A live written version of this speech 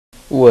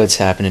What's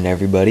happening,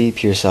 everybody?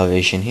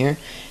 PureSalvation here,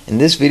 and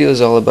this video is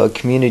all about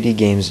Community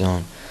Game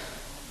Zone.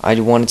 I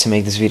wanted to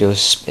make this video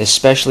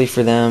especially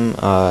for them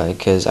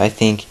because I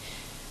think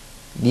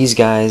these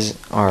guys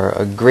are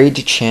a great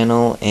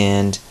channel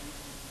and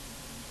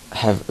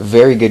have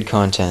very good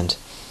content.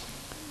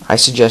 I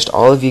suggest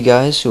all of you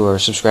guys who are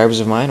subscribers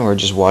of mine or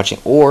just watching,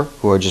 or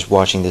who are just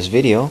watching this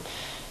video,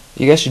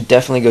 you guys should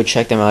definitely go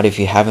check them out if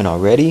you haven't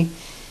already.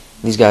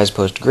 These guys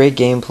post great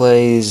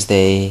gameplays,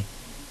 they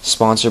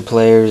sponsor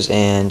players,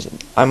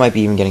 and I might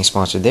be even getting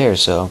sponsored there,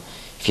 so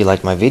if you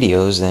like my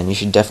videos, then you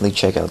should definitely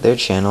check out their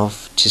channel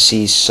to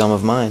see some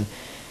of mine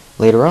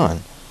later on.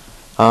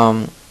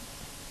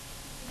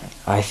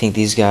 I think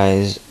these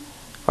guys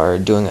are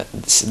doing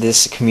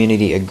this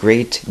community a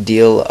great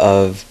deal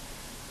of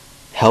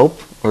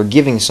help, or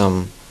giving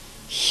some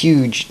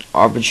huge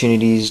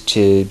opportunities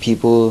to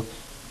people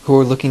who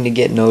are looking to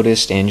get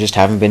noticed and just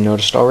haven't been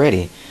noticed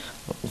already.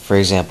 For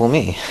example,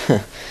 me.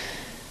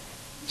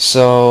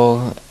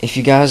 So, if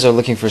you guys are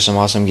looking for some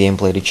awesome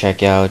gameplay to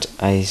check out,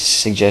 I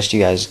suggest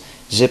you guys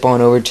zip on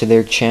over to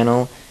their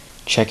channel,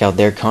 check out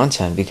their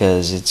content,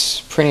 because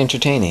it's pretty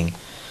entertaining.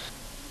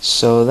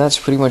 So that's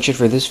pretty much it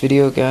for this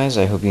video, guys.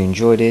 I hope you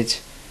enjoyed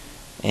it,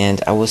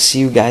 and I will see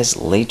you guys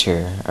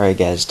later. Alright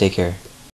guys, take care.